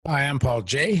Hi, I'm Paul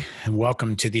J., and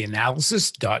welcome to the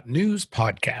theAnalysis.news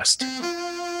podcast.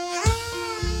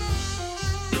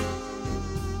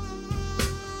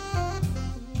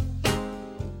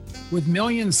 With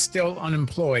millions still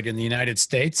unemployed in the United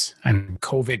States and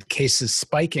COVID cases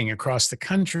spiking across the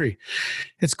country,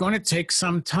 it's going to take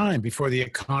some time before the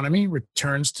economy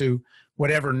returns to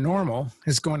whatever normal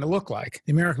is going to look like.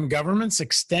 The American government's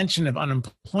extension of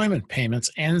unemployment payments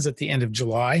ends at the end of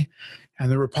July, and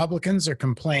the Republicans are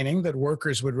complaining that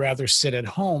workers would rather sit at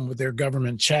home with their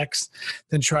government checks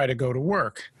than try to go to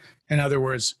work. In other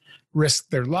words, risk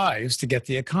their lives to get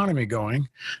the economy going,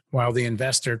 while the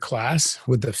investor class,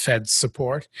 with the Fed's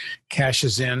support,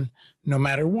 cashes in no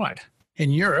matter what. In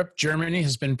Europe, Germany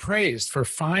has been praised for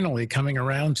finally coming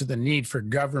around to the need for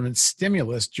government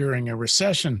stimulus during a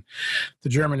recession. The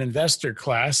German investor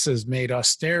class has made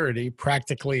austerity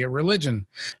practically a religion.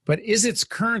 But is its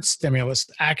current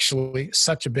stimulus actually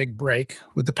such a big break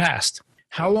with the past?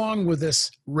 How long will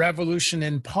this revolution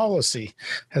in policy,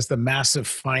 as the massive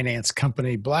finance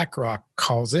company Blackrock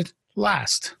calls it,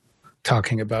 last?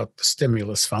 Talking about the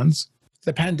stimulus funds.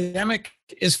 The pandemic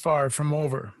is far from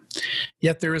over,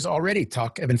 yet there is already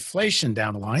talk of inflation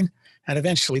down the line and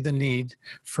eventually the need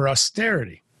for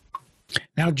austerity.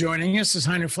 Now joining us is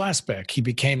Heiner Flassbeck. He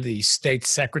became the state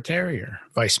secretary or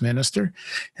vice minister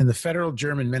in the federal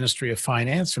German Ministry of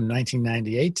Finance from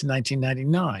 1998 to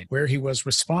 1999, where he was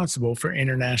responsible for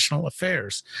international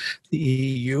affairs, the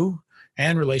EU,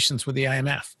 and relations with the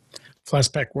IMF.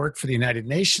 Flassbeck worked for the United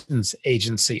Nations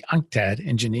agency UNCTAD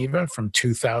in Geneva from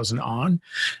 2000 on,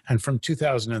 and from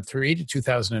 2003 to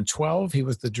 2012, he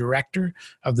was the director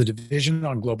of the Division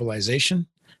on Globalization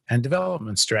and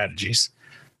Development Strategies.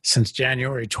 Since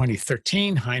January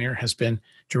 2013, Heiner has been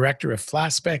director of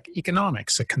Flassbeck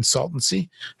Economics, a consultancy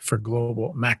for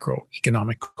global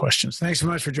macroeconomic questions. Thanks so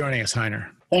much for joining us, Heiner.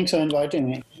 Thanks for inviting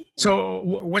me. So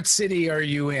what city are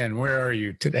you in? Where are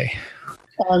you today?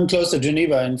 I'm close to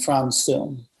Geneva in France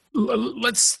still.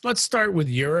 Let's start with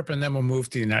Europe, and then we'll move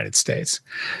to the United States.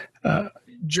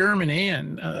 Germany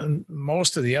and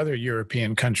most of the other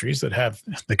European countries that have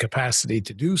the capacity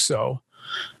to do so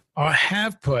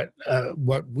have put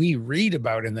what we read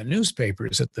about in the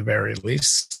newspapers, at the very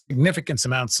least, significant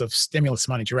amounts of stimulus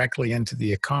money directly into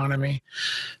the economy.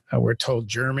 We're told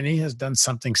Germany has done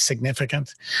something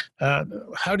significant.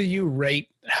 How do you rate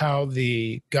how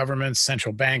the governments,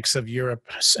 central banks of Europe,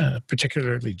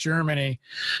 particularly Germany,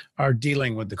 are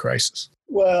dealing with the crisis?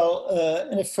 Well,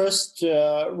 in the first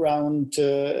round,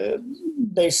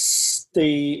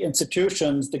 the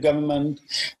institutions, the government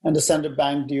and the central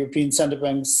bank, the European Central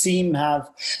Bank, have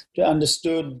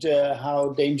understood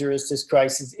how dangerous this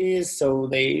crisis is. So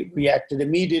they reacted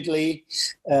immediately.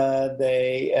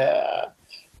 They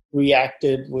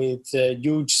reacted with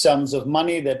huge sums of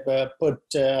money that were put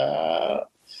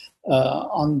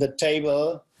on the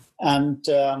table.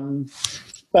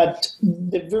 But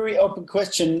the very open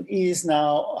question is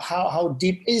now, how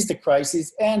deep is the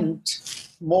crisis? And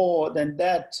more than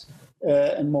that,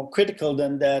 and more critical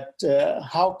than that,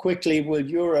 how quickly will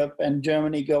Europe and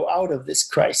Germany go out of this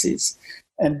crisis?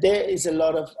 And there is a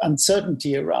lot of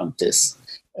uncertainty around this.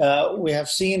 We have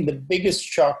seen the biggest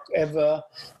shock ever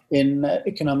in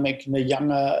the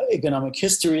younger economic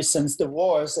history since the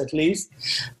wars, at least.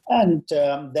 And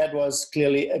that was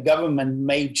clearly a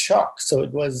government-made shock. So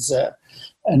it was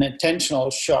an intentional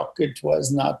shock. It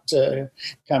was not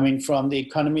coming from the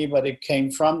economy, but it came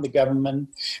from the government.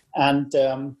 And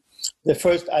the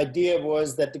first idea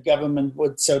was that the government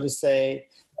would, so to say,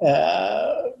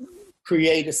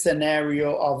 create a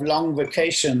scenario of long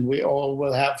vacation. We all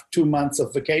will have 2 months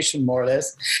of vacation, more or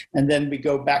less, and then we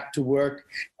go back to work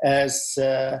as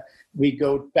we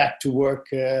go back to work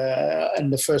on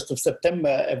the 1st of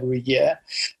September every year.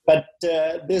 But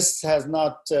this has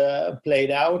not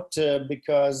played out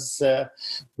because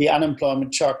the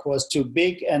unemployment shock was too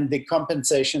big, and the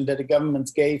compensation that the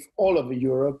governments gave all over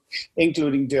Europe,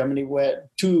 including Germany, were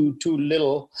too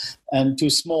little and too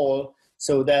small.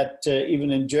 So that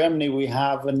even in Germany, we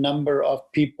have a number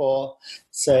of people,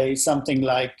 say something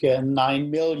like 9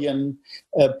 million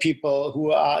people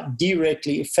who are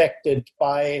directly affected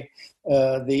by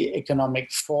the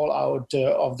economic fallout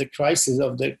of the crisis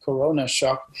of the corona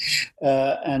shock.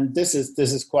 And this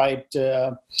is quite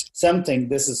something.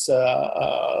 This is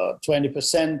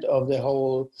 20% of the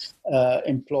whole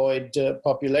employed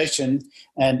population.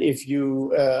 And if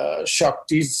you shock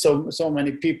these so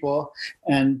many people,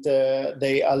 and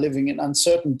they are living in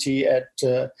uncertainty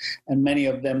and many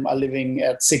of them are living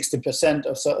at 60%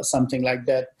 or something like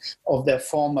that of their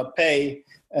former pay,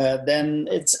 then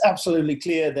it's absolutely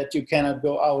clear that you cannot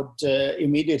go out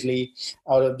immediately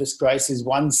out of this crisis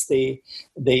once the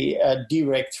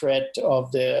direct threat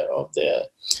of the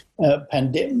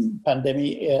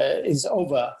pandemic is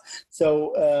over.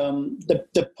 So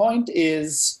the point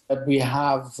is that we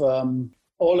have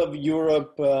all of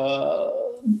Europe a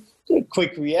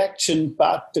quick reaction,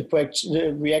 but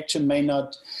the reaction may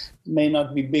not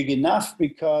be big enough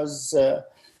because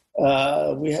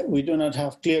we do not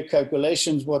have clear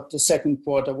calculations what the second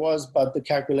quarter was, but the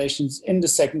calculations in the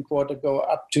second quarter go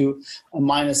up to a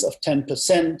minus of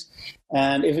 10%.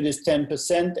 And if it is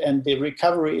 10% and the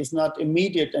recovery is not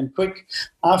immediate and quick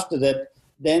after that,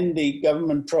 then the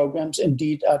government programs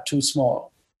indeed are too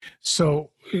small.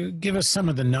 So give us some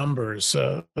of the numbers.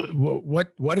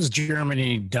 What has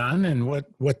Germany done, and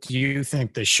what do you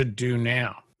think they should do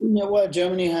now? Yeah, well,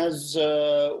 Germany has,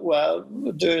 the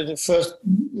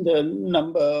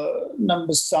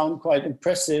numbers sound quite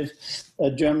impressive.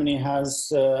 Germany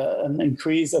has an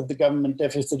increase of the government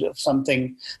deficit of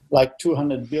something like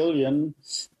 200 billion,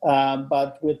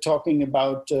 but we're talking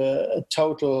about a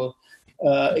total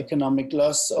economic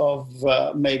loss of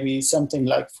maybe something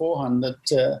like 400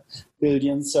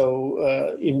 billion.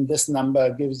 So even this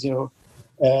number gives you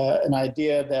an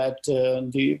idea that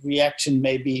the reaction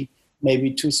may be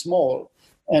too small.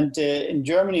 And in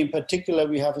Germany in particular,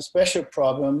 we have a special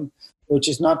problem, which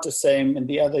is not the same in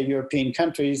the other European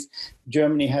countries.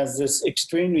 Germany has this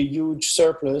extremely huge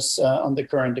surplus on the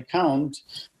current account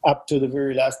up to the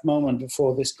very last moment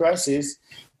before this crisis.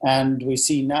 And we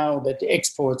see now that the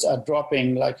exports are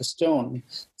dropping like a stone.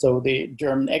 So the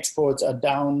German exports are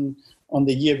down on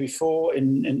the year before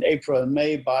in April and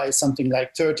May by something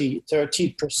like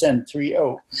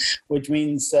 30%, which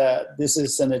means this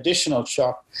is an additional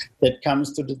shock that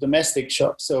comes to the domestic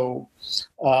shock. So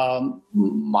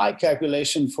my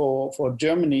calculation for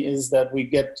Germany is that we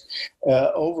get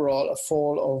overall a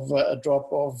fall of a drop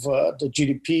of the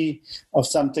GDP of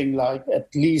something like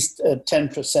at least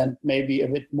 10%, maybe a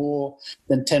bit more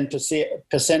than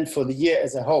 10% for the year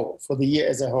as a whole.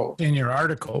 In your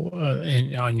article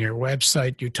on your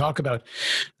website, you talk about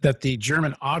that the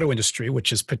German auto industry,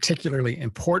 which is particularly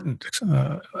important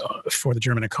for the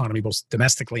German economy, both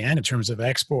domestically and in terms of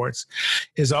exports,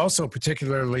 is also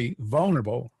particularly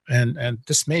vulnerable. And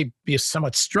this may be a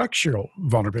somewhat structural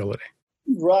vulnerability.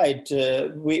 Right.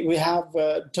 We have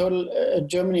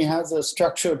Germany has a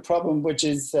structural problem, which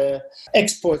is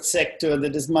export sector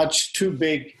that is much too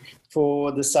big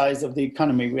for the size of the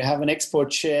economy. We have an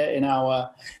export share in our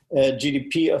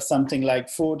GDP of something like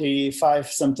 45,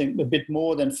 something a bit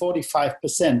more than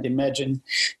 45%, imagine.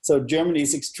 So Germany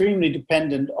is extremely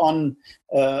dependent on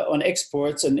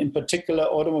exports, and in particular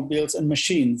automobiles and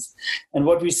machines. And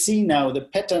what we see now, the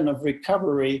pattern of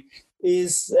recovery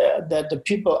is that the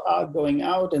people are going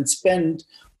out and spend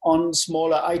on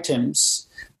smaller items.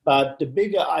 But the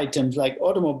bigger items like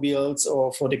automobiles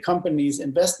or for the companies,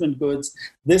 investment goods,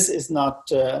 this is not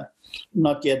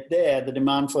yet there. The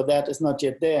demand for that is not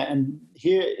yet there. And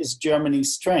here is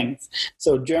Germany's strength.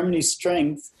 So Germany's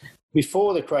strength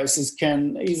before the crisis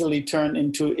can easily turn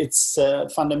into its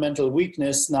fundamental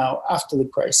weakness now after the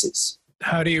crisis.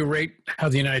 How do you rate how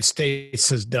the United States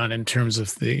has done in terms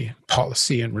of the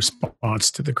policy and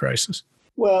response to the crisis?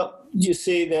 Well, you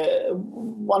see,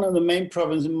 one of the main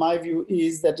problems, in my view,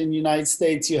 is that in the United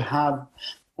States you have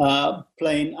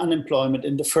plain unemployment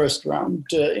in the first round.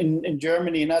 In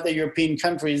Germany and other European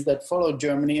countries that follow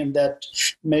Germany in that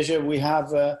measure, we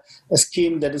have a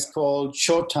scheme that is called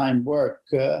short-time work,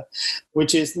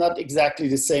 which is not exactly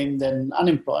the same than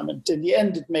unemployment. In the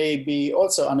end, it may be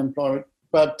also unemployment,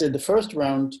 but in the first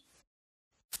round,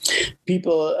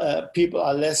 people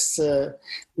are less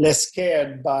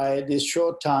scared by this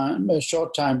short time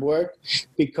work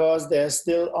because they're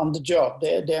still on the job.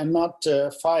 They're not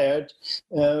fired.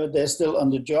 They're still on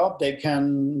the job. They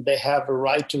have a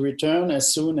right to return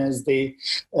as soon as the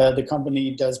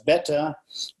company does better,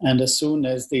 and as soon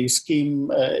as the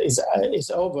scheme is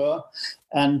over.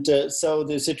 And so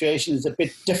the situation is a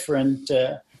bit different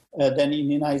than in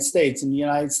the United States. In the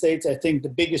United States, I think the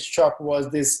biggest shock was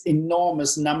this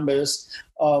enormous numbers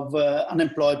of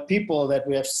unemployed people that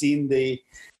we have seen. The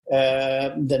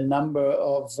number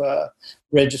of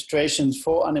registrations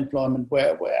for unemployment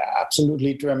were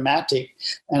absolutely dramatic,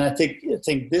 and I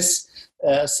think this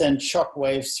sent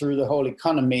shockwaves through the whole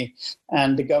economy,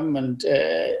 and the government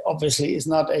obviously is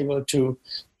not able to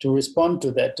respond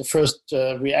to that. The first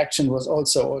reaction was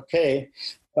also okay.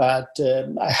 But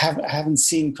I haven't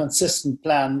seen consistent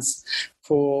plans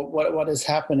for what is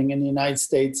happening in the United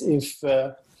States if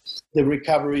the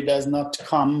recovery does not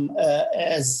come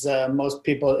as most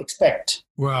people expect.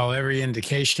 Well, every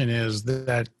indication is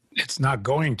that it's not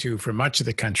going to for much of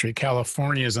the country.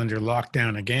 California is under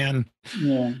lockdown again.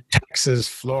 Yeah. Texas,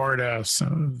 Florida,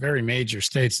 some very major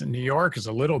states. And New York is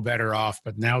a little better off,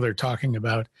 but now they're talking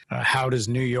about how does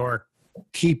New York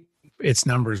keep its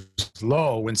numbers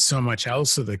low when so much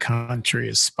else of the country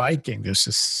is spiking. There's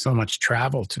just so much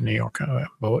travel to New York,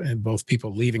 and both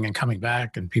people leaving and coming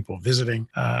back and people visiting.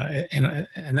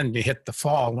 And then you hit the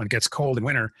fall when it gets cold in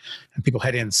winter and people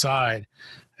head inside.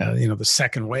 The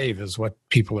second wave is what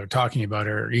people are talking about,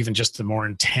 or even just the more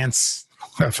intense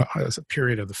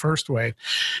period of the first wave.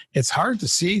 It's hard to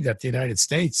see that the United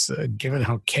States, given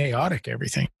how chaotic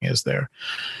everything is there,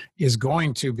 is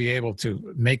going to be able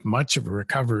to make much of a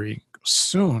recovery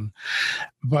soon.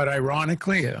 But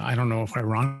ironically, I don't know if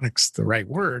ironic's the right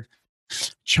word,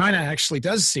 China actually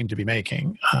does seem to be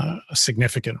making a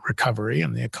significant recovery,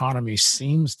 and the economy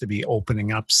seems to be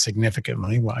opening up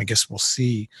significantly. Well, I guess we'll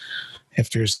see if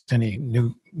there's any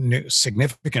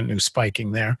significant new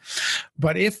spiking there.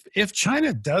 But if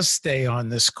China does stay on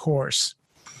this course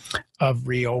of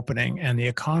reopening and the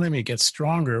economy gets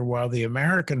stronger while the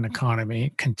American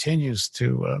economy continues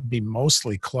to be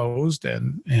mostly closed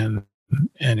and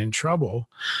in trouble,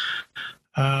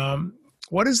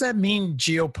 what does that mean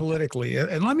geopolitically?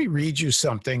 And let me read you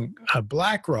something.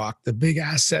 Blackrock, the big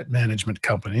asset management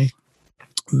company,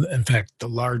 in fact, the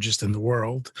largest in the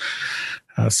world,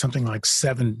 something like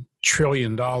 $7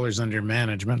 trillion under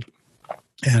management,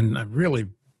 and really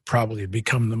probably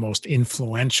become the most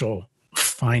influential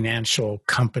financial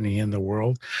company in the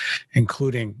world,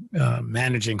 including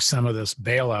managing some of this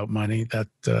bailout money that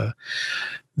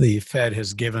the Fed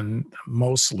has given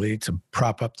mostly to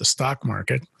prop up the stock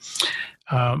market.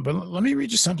 But let me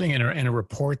read you something in a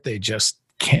report they just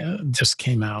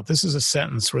came out. This is a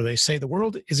sentence where they say the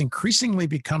world is increasingly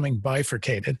becoming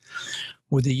bifurcated,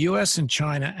 with the U.S. and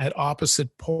China at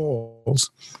opposite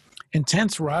poles.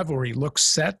 Intense rivalry looks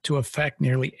set to affect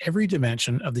nearly every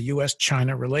dimension of the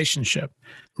U.S.-China relationship,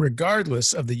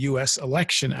 regardless of the U.S.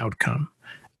 election outcome.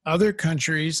 Other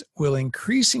countries will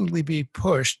increasingly be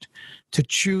pushed to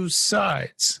choose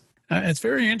sides. It's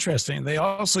very interesting. They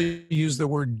also use the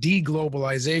word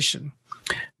de-globalization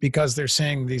because they're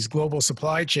saying these global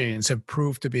supply chains have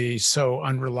proved to be so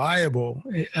unreliable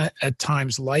at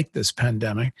times like this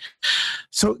pandemic.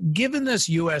 So given this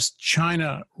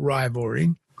U.S.-China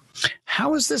rivalry,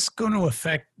 how is this going to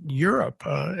affect Europe,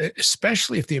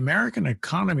 especially if the American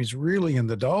economy is really in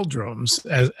the doldrums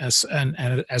as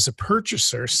a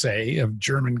purchaser, say, of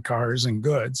German cars and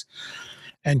goods,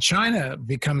 and China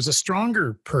becomes a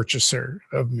stronger purchaser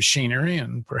of machinery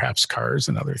and perhaps cars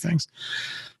and other things?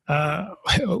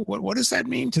 What does that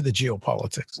mean to the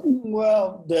geopolitics?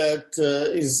 Well, that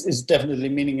is definitely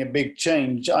meaning a big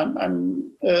change.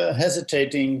 I'm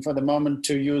hesitating for the moment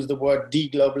to use the word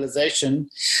de-globalization.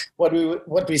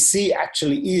 What we see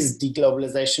actually is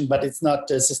de-globalization, but it's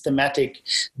not a systematic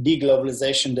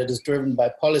de-globalization that is driven by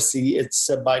policy. It's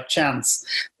by chance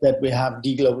that we have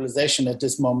de-globalization at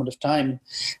this moment of time.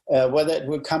 Whether it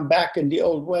will come back in the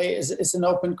old way is an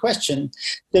open question.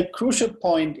 The crucial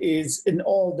point is in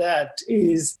all that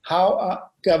is how are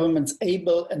governments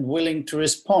able and willing to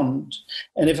respond?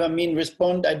 And if I mean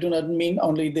respond, I do not mean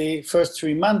only the first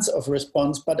 3 months of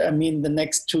response, but I mean the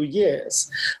next 2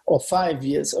 years or 5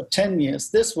 years or 10 years.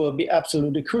 This will be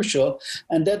absolutely crucial,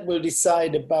 and that will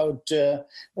decide about the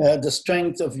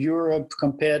strength of Europe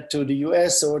compared to the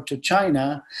US or to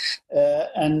China.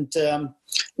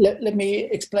 Let me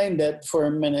explain that for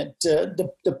a minute.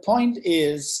 The point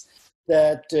is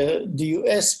that the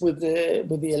U.S. with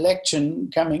the election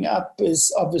coming up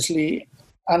is obviously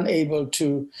unable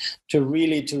to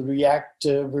react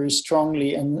very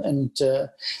strongly and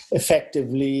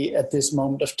effectively at this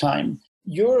moment of time.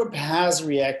 Europe has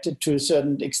reacted to a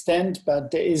certain extent,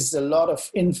 but there is a lot of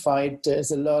infight.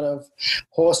 There's a lot of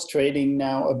horse trading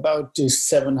now about the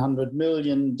 700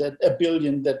 billion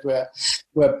that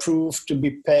were proved to be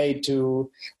paid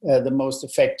to the most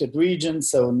affected region.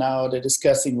 So now they're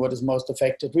discussing what is most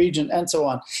affected region and so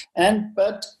on. And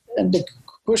the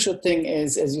crucial thing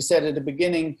is, as you said at the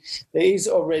beginning, there is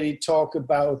already talk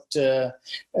about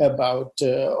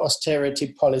austerity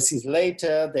policies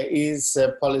later. There is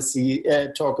policy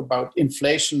talk about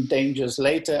inflation dangers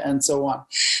later, and so on.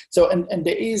 So, and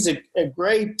there is a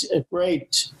great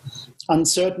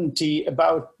uncertainty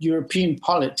about European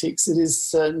politics. It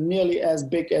is nearly as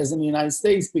big as in the United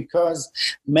States, because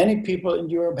many people in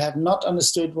Europe have not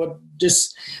understood what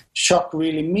this shock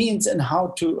really means and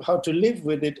how to live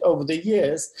with it over the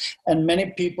years. And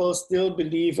many people still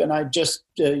believe, and I just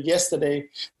yesterday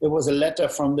there was a letter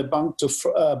from the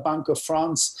Bank of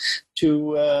France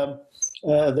to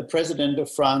the president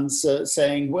of France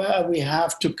saying, well, we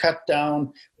have to cut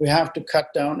down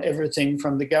everything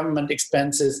from the government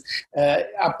expenses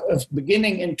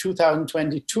beginning in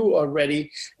 2022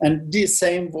 already. And these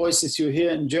same voices you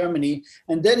hear in Germany,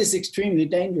 and that is extremely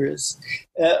dangerous.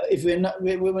 If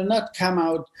we will not come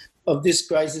out of this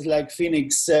crisis like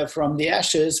Phoenix from the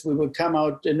ashes. We will come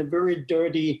out in a very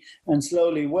dirty and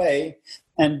slowly way.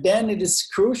 And then it is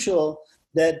crucial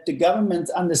that the governments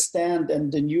understand,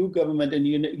 and the new government in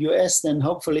the US then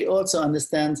hopefully also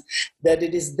understands, that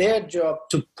it is their job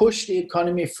to push the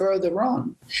economy further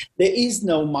on. There is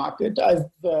no market.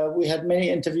 We had many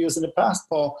interviews in the past,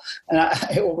 Paul, and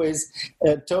I always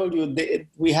told you that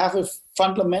we have a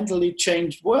fundamentally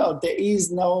changed world. There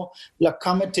is no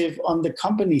locomotive on the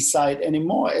company side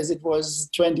anymore as it was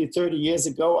 20, 30 years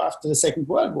ago after the Second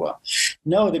World War.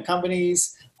 No, the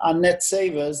companies are net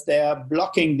savers. They are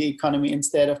blocking the economy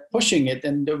instead of pushing it.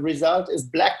 And the result is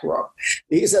Blackrock.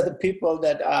 These are the people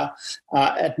that are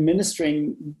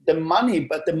administering the money,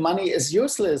 but the money is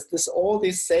useless. All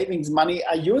these savings money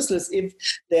are useless if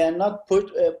they are not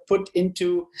put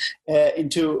into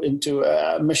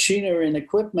machinery and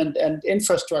equipment and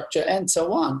infrastructure and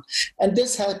so on. And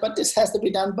this has to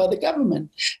be done by the government.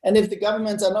 And if the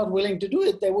governments are not willing to do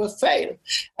it, they will fail.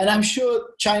 And I'm sure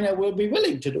China will be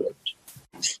willing to do it.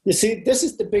 You see, this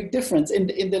is the big difference. In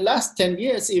the last 10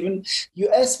 years, even,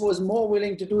 US was more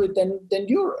willing to do it than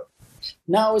Europe.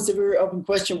 Now it's a very open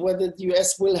question whether the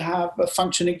US will have a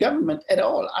functioning government at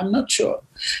all. I'm not sure.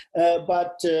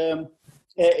 But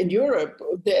in Europe,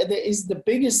 there is the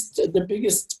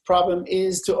biggest problem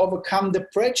is to overcome the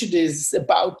prejudice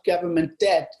about government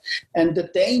debt and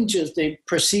the dangers, the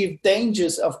perceived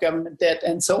dangers of government debt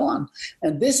and so on.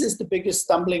 And this is the biggest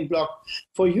stumbling block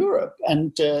for Europe.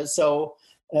 And so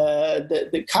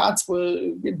the cards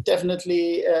will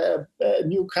definitely,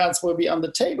 new cards will be on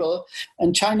the table,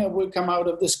 and China will come out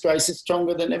of this crisis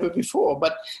stronger than ever before.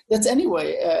 But that's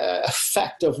anyway a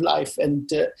fact of life, and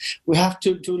we have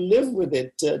to live with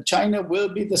it. China will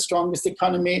be the strongest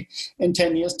economy in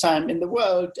 10 years' time in the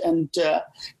world, and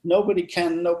nobody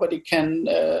can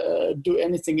do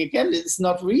anything against it. It's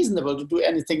not reasonable to do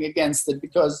anything against it,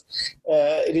 because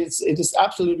it is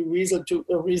absolutely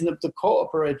reasonable to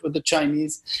cooperate with the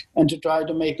Chinese and to try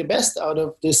to make the best out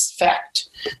of this fact,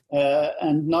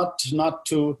 and not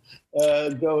to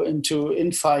go into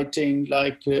infighting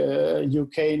like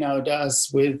UK now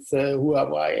does with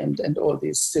Huawei and all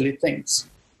these silly things.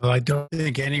 Well, I don't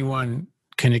think anyone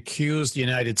can accuse the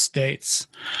United States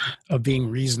of being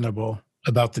reasonable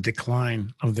about the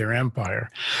decline of their empire.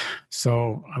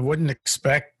 So I wouldn't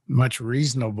expect much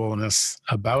reasonableness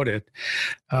about it.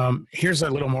 Here's a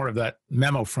little more of that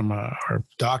memo from our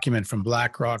document from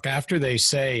Blackrock. After they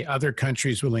say other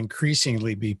countries will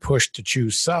increasingly be pushed to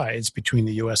choose sides between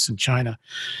the US and China,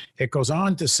 it goes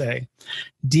on to say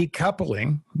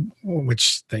decoupling,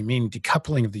 which they mean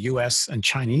decoupling of the US and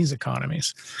Chinese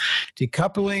economies.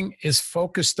 Decoupling is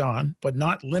focused on, but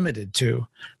not limited to,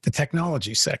 the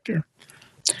technology sector.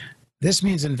 This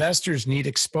means investors need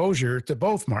exposure to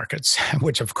both markets,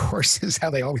 which of course is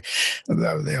how they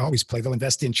always play. They'll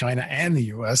invest in China and the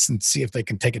US and see if they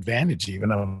can take advantage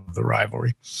even of the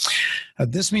rivalry.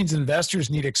 This means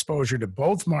investors need exposure to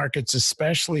both markets,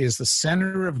 especially as the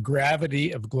center of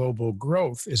gravity of global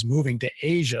growth is moving to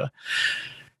Asia,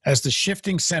 as the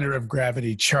shifting center of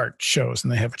gravity chart shows,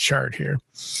 and they have a chart here.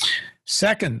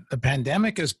 Second, the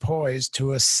pandemic is poised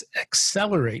to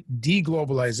accelerate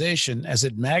de-globalization as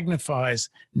it magnifies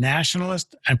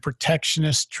nationalist and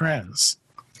protectionist trends.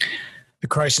 The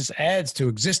crisis adds to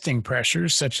existing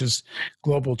pressures such as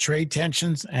global trade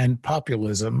tensions and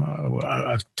populism,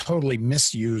 a totally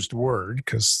misused word,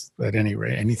 because at any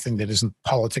rate, anything that isn't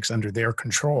politics under their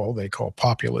control, they call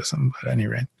populism at any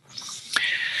rate.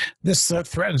 This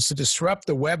threatens to disrupt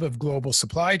the web of global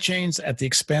supply chains at the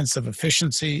expense of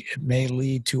efficiency. It may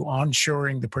lead to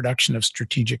onshoring the production of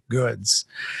strategic goods.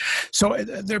 So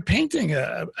they're painting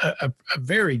a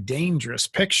very dangerous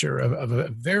picture of a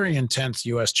very intense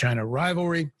U.S.-China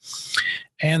rivalry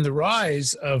and the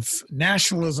rise of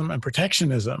nationalism and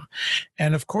protectionism.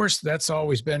 And of course, that's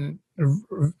always been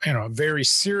a very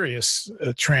serious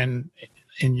trend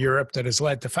in Europe that has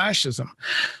led to fascism.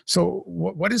 So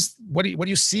what do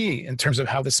you see in terms of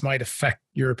how this might affect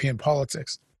European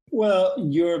politics? Well,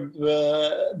 Europe,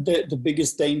 the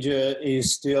biggest danger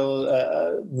is still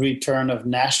return of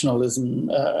nationalism.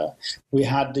 We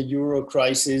had the Euro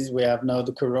crisis. We have now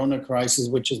the Corona crisis,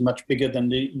 which is much bigger than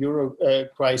the Euro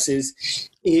crisis.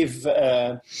 If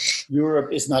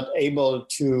Europe is not able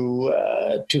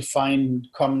to find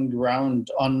common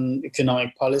ground on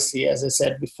economic policy, as I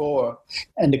said before,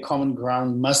 and the common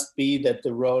ground must be that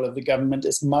the role of the government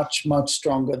is much, much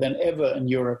stronger than ever in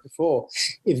Europe before.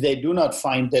 If they do not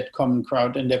find that common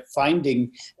ground and they're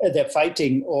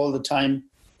fighting all the time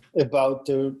about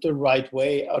the right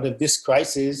way out of this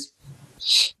crisis,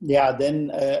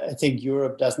 then I think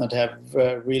Europe does not have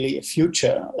really a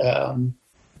future.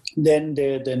 Then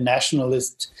the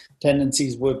nationalist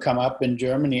tendencies will come up in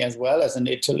Germany as well as in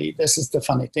Italy. This is the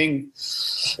funny thing.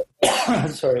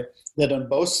 Sorry, that on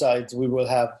both sides we will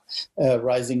have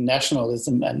rising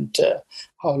nationalism, and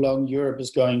how long Europe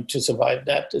is going to survive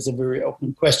that is a very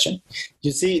open question.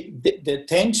 You see, the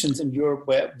tensions in Europe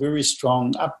were very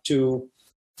strong up to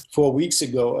 4 weeks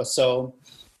ago or so.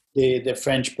 The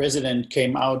French president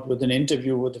came out with an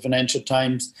interview with the Financial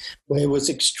Times where he was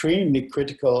extremely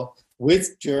critical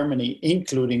with Germany,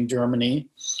 including Germany.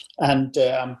 And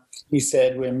he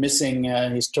said, we're missing a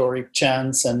historic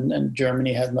chance and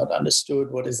Germany has not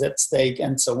understood what is at stake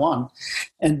and so on.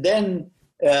 And then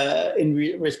in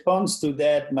response to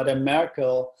that, Madame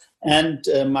Merkel and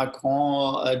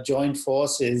Macron joined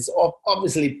forces,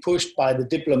 obviously pushed by the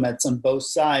diplomats on both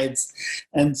sides.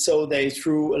 And so they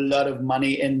threw a lot of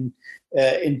money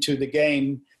into the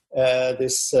game.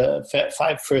 This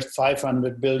first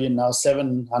 500 billion, now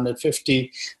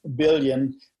 750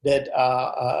 billion that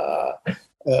are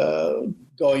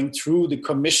going through the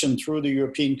Commission, through the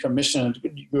European Commission.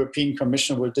 The European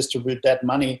Commission will distribute that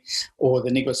money, or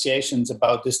the negotiations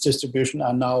about this distribution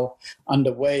are now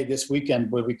underway. This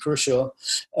weekend will be crucial.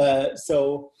 But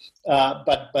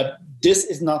this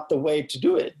is not the way to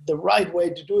do it. The right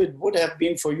way to do it would have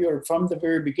been for Europe from the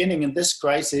very beginning in this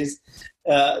crisis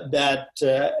that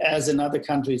as in other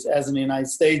countries, as in the United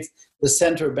States, the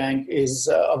central bank is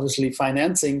obviously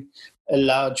financing a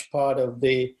large part of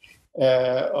the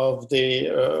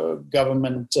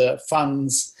government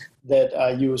funds that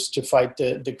are used to fight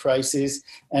the crisis.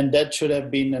 And that should have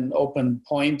been an open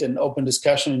point, an open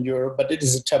discussion in Europe, but it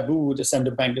is a taboo. The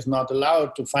central bank is not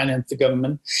allowed to finance the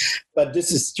government. But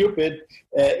this is stupid.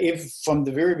 If from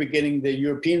the very beginning, the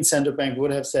European Central Bank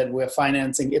would have said, we're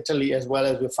financing Italy as well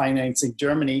as we're financing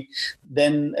Germany,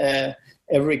 then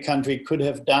every country could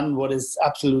have done what is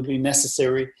absolutely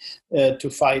necessary to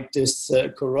fight this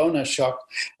corona shock.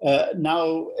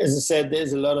 Now, as I said,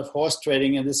 there's a lot of horse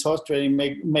trading, and this horse trading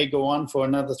may go on for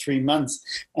another 3 months.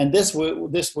 And this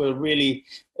will really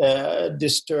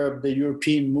disturb the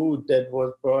European mood that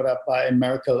was brought up by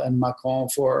Merkel and Macron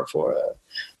for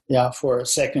a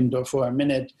second or for a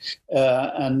minute.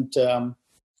 There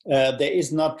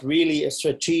is not really a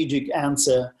strategic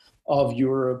answer of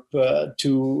Europe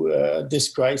to this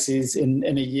crisis in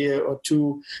a year or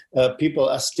two. People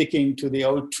are sticking to the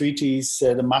old treaties,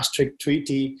 the Maastricht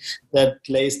Treaty that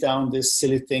lays down these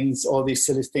silly things, all these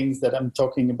silly things that I'm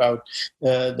talking about,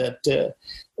 that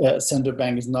central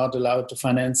bank is not allowed to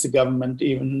finance the government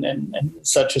even in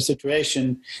such a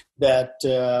situation, that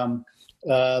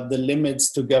the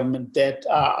limits to government debt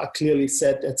are clearly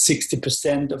set at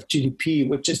 60% of GDP,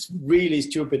 which is really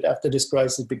stupid after this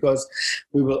crisis, because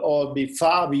we will all be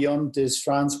far beyond this.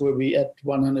 France will be at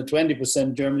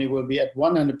 120%, Germany will be at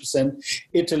 100%,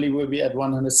 Italy will be at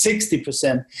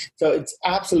 160%. So it's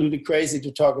absolutely crazy to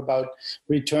talk about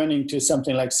returning to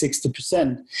something like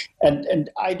 60%. And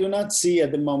I do not see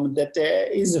at the moment that there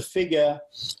is a figure,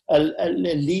 a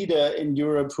leader in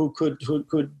Europe who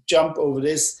could jump over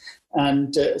this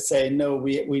and say, no,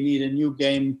 we need a new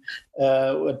game,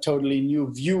 a totally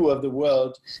new view of the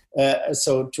world,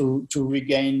 so to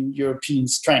regain European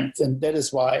strength. And that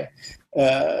is why,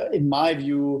 in my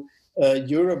view,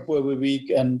 Europe will be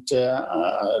weak, and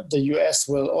the US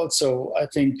will also, I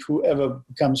think, whoever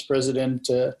becomes president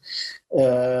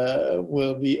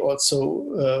will be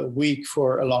also weak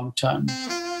for a long time.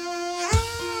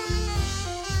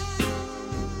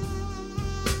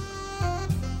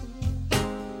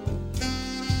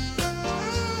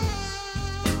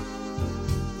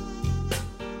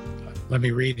 Let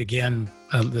me read again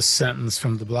this sentence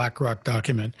from the Blackrock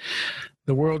document.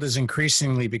 The world is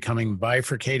increasingly becoming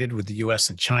bifurcated, with the U.S.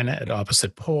 and China at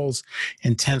opposite poles.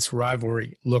 Intense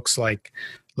rivalry looks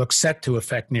set to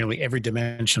affect nearly every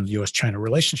dimension of the U.S.-China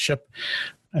relationship.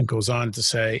 and goes on to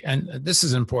say, and this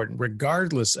is important,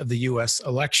 regardless of the U.S.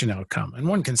 election outcome. And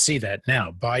one can see that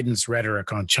now. Biden's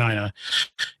rhetoric on China,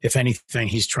 if anything,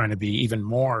 he's trying to be even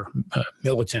more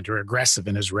militant or aggressive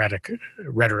in his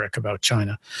rhetoric about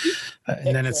China.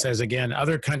 And then it says again,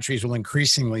 other countries will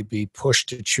increasingly be pushed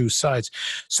to choose sides.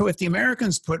 So if the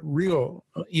Americans put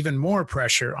even more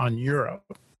pressure on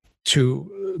Europe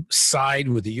to side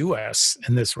with the U.S.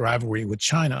 in this rivalry with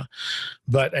China.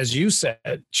 But as you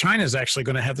said, China is actually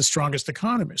going to have the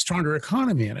stronger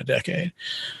economy in a decade.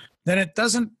 Then it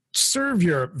doesn't serve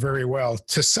Europe very well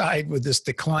to side with this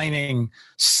declining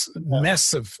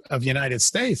mess of the United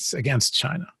States against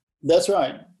China. That's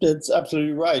right. That's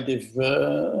absolutely right. If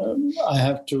I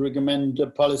have to recommend a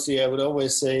policy, I would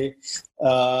always say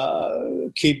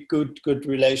keep good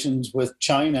relations with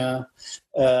China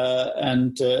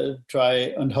and try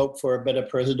and hope for a better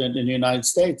president in the United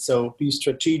States. So be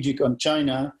strategic on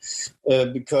China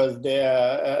because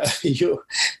there you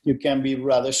can be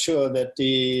rather sure that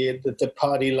the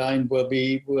party line will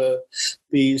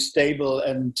be stable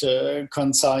and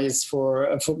concise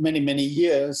for many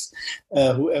years.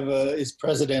 Whoever is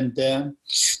president there.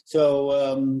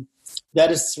 So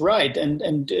that is right.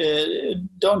 And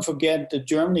don't forget the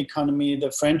German economy,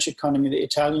 the French economy, the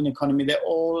Italian economy, they're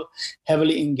all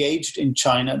heavily engaged in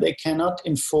China. They cannot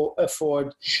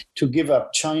afford to give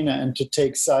up China and to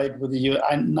take side with the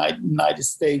United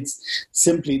States.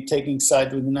 Simply taking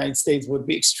side with the United States would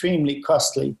be extremely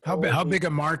costly. How big a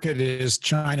market is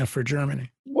China for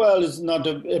Germany? Well, it's not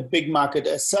a big market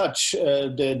as such.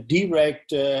 The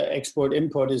direct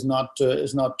export-import is not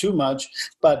too much,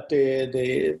 but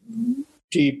the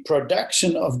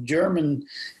production of German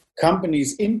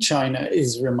companies in China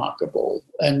is remarkable,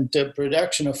 and the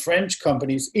production of French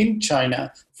companies in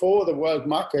China for the world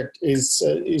market is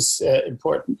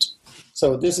important.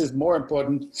 So this is more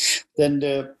important than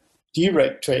the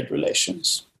direct trade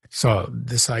relations. So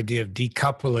this idea of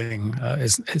decoupling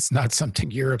is not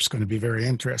something Europe's going to be very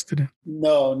interested in.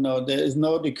 No, there is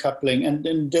no decoupling.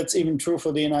 And that's even true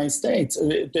for the United States.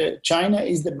 China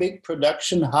is the big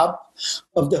production hub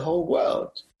of the whole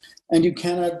world. And you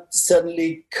cannot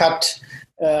suddenly cut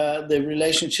the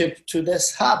relationship to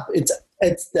this hub.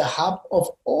 It's the hub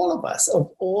of all of us, of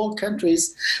all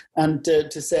countries. And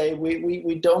to say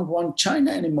we don't want China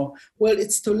anymore, well,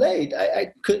 it's too late.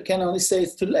 I can only say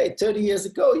it's too late. 30 years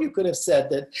ago, you could have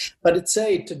said that. But to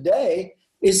say today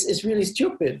is really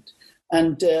stupid.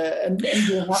 And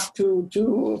you have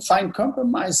to find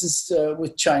compromises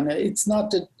with China. It's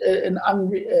not an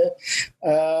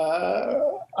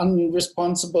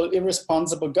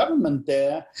irresponsible government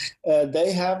there.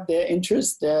 They have their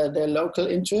interests, their local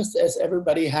interests, as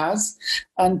everybody has,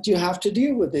 and you have to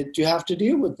deal with it. You have to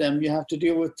deal with them. You have to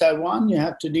deal with Taiwan. You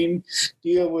have to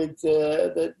deal with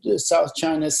the South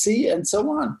China Sea and so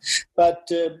on. But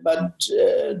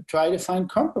try to find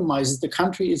compromises. The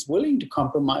country is willing to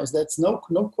compromise. That's no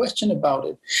question about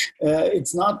it.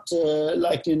 It's not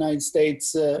like the United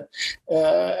States,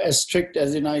 as strict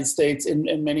as the United States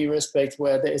in many respects,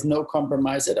 where there is no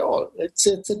compromise at all. It's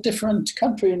a different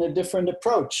country and a different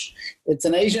approach. It's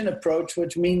an Asian approach,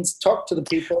 which means talk to the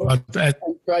people and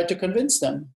try to convince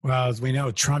them. Well, as we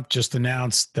know, Trump just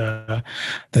announced that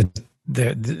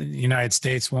the United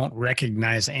States won't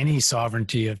recognize any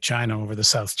sovereignty of China over the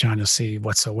South China Sea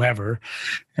whatsoever,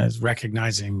 as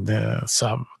recognizing the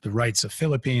rights of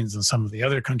Philippines and some of the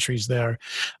other countries there.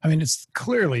 I mean, it's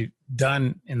clearly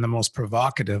done in the most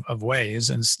provocative of ways.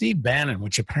 And Steve Bannon,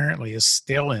 which apparently is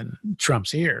still in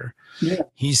Trump's ear,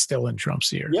 he's still in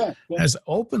Trump's ear, has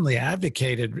openly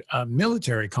advocated a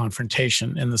military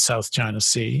confrontation in the South China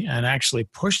Sea and actually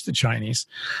pushed the Chinese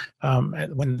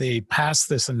when they passed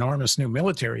this enormous new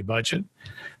military budget.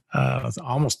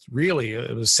 Almost really,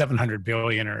 it was 700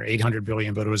 billion or 800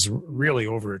 billion, but it was really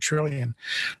over $1 trillion.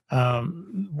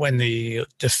 When the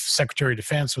Secretary of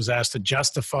Defense was asked to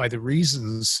justify the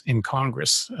reasons in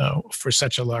Congress for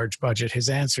such a large budget, his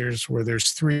answers were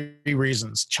there's 3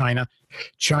 reasons: China,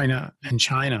 China, and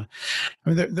China. I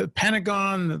mean, the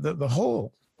Pentagon, the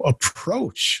whole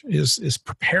approach is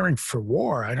preparing for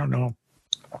war. I don't know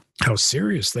how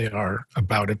serious they are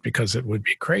about it, because it would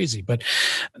be crazy. But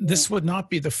this would not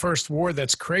be the first war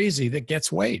that's crazy that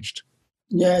gets waged.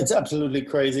 Yeah, it's absolutely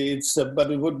crazy. But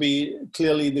it would be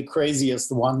clearly the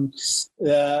craziest one.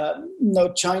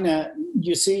 No, China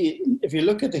you see, if you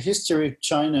look at the history of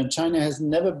China, China has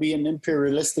never been an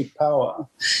imperialistic power.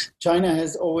 China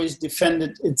has always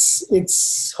defended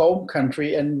its home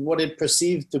country and what it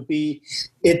perceived to be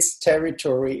its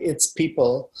territory, its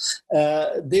people.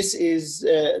 This is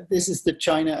the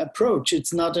China approach.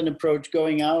 It's not an approach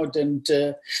going out and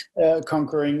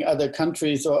conquering other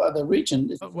countries or other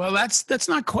regions. Well, that's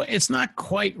not quite. It's not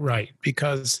quite right,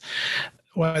 because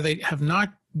while they have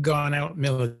not gone out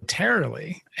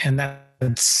militarily, and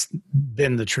that's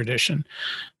been the tradition,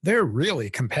 they're really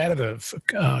competitive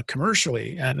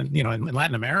commercially. And, in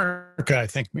Latin America, I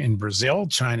think in Brazil,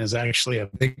 China is actually a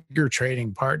bigger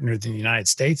trading partner than the United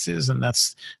States is. And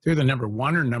they're the number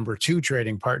one or number two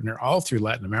trading partner all through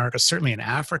Latin America. Certainly in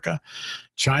Africa,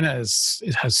 China has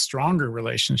stronger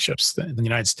relationships than the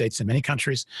United States in many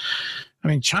countries. I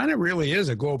mean, China really is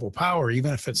a global power,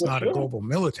 even if it's not a global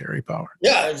military power.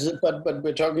 Yeah, but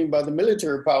we're talking about the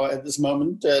military power at this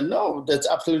moment. No, that's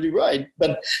absolutely right.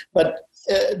 But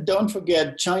don't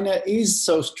forget, China is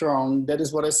so strong. That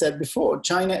is what I said before.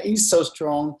 China is so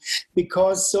strong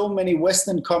because so many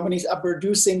Western companies are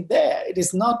producing there. It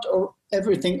is not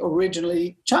everything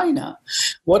originally China.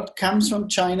 What comes from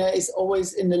China is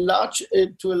always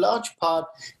to a large part,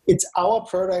 it's our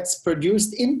products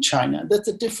produced in China. That's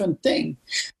a different thing.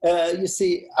 You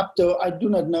see, up to, I do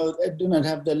not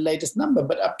have the latest number,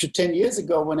 but up to 10 years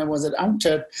ago when I was at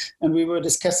UNCTAD and we were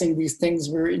discussing these things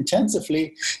very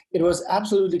intensively, it was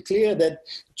absolutely clear that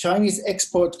Chinese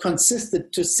export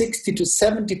consisted to 60 to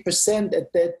 70%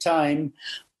 at that time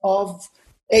of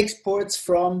exports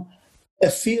from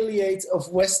affiliates of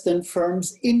Western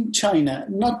firms in China,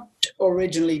 not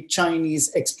originally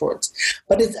Chinese exports.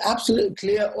 But it's absolutely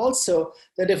clear also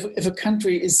that if a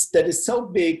country that is so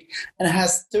big and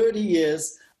has 30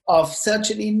 years of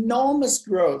such an enormous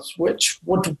growth, which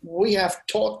what we have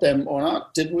taught them or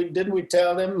not, did we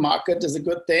tell them market is a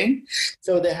good thing?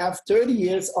 So they have 30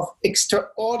 years of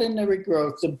extraordinary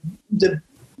growth, the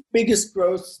biggest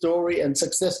growth story and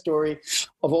success story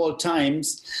of all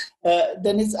times,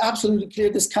 then it's absolutely clear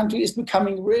this country is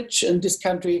becoming rich and this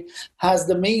country has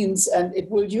the means and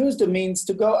it will use the means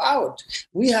to go out.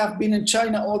 We have been in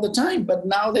China all the time, but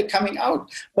now they're coming out.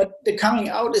 But the coming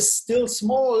out is still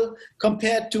small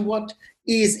compared to what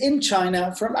is in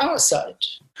China from our side.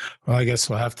 Well, I guess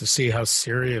we'll have to see how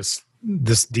serious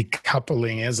this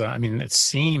decoupling is. I mean, it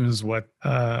seems what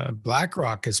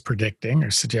Blackrock is predicting or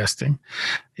suggesting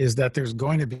is that there's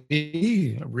going to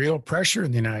be real pressure in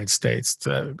the United States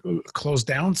to close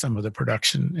down some of the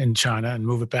production in China and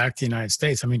move it back to the United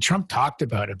States. I mean, Trump talked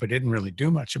about it, but didn't really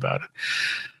do much about it.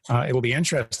 It will be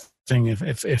interesting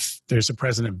if there's a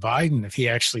President Biden, if he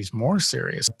actually is more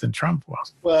serious than Trump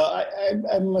was. Well,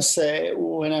 I must say,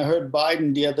 when I heard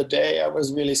Biden the other day, I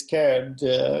was really scared.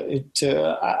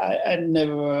 I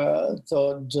never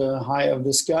thought high of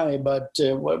this guy, but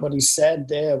what he said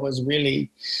there was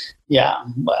really,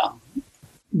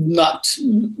 not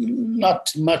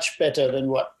much better than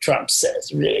what Trump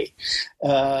says, really.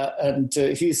 And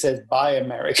he says, buy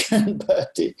American,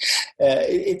 but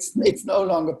it's no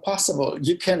longer possible.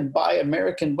 You can buy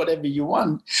American whatever you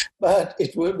want, but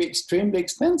it will be extremely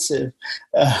expensive.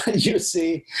 You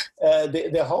see,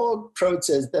 the whole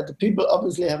process that the people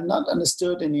obviously have not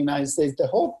understood in the United States, the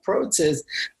whole process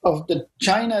of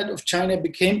China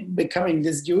becoming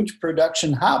this huge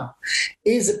production hub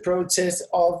is a process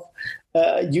of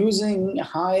using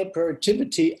high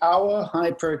productivity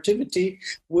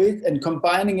with and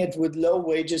combining it with low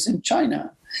wages in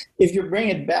China. If you bring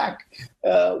it back,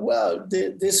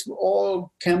 this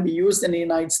all can be used in the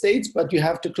United States, but you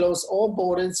have to close all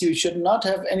borders. You should not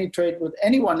have any trade with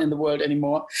anyone in the world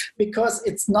anymore because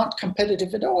it's not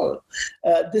competitive at all.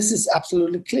 This is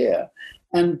absolutely clear.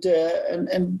 And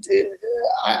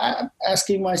I'm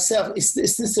asking myself, is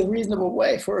this a reasonable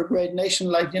way for a great nation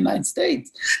like the United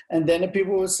States? And then the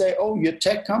people will say, oh, your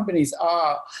tech companies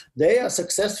they are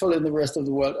successful in the rest of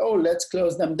the world. Oh, let's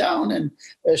close them down and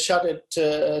shut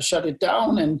it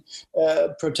down and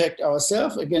protect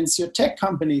ourselves against your tech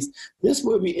companies. This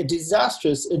will be a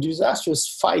disastrous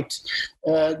fight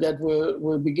that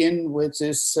will begin with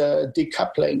this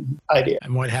decoupling idea.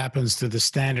 And what happens to the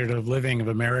standard of living of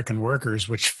American workers,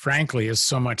 which frankly is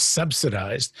so much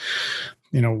subsidized,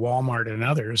 Walmart and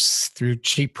others, through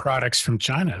cheap products from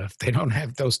China? If they don't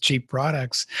have those cheap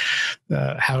products,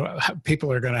 how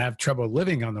people are going to have trouble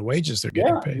living on the wages they're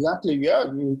getting paid. Exactly. Yeah,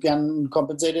 you can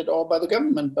compensate it all by the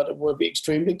government, but it will be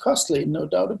extremely costly, no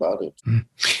doubt about it. Mm.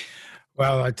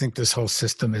 Well, I think this whole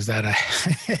system is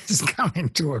coming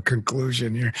to a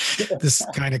conclusion here. This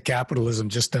kind of capitalism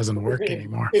just doesn't work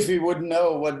anymore. If we would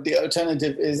know what the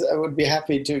alternative is, I would be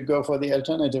happy to go for the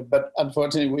alternative. But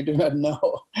unfortunately, we do not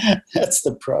know. That's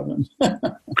the problem.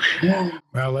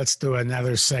 Well, let's do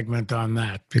another segment on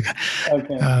that.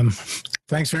 Okay.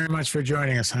 Thanks very much for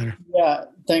joining us, Heiner. Yeah,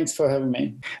 thanks for having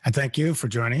me. And thank you for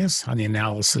joining us on the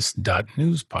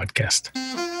theAnalysis.news podcast.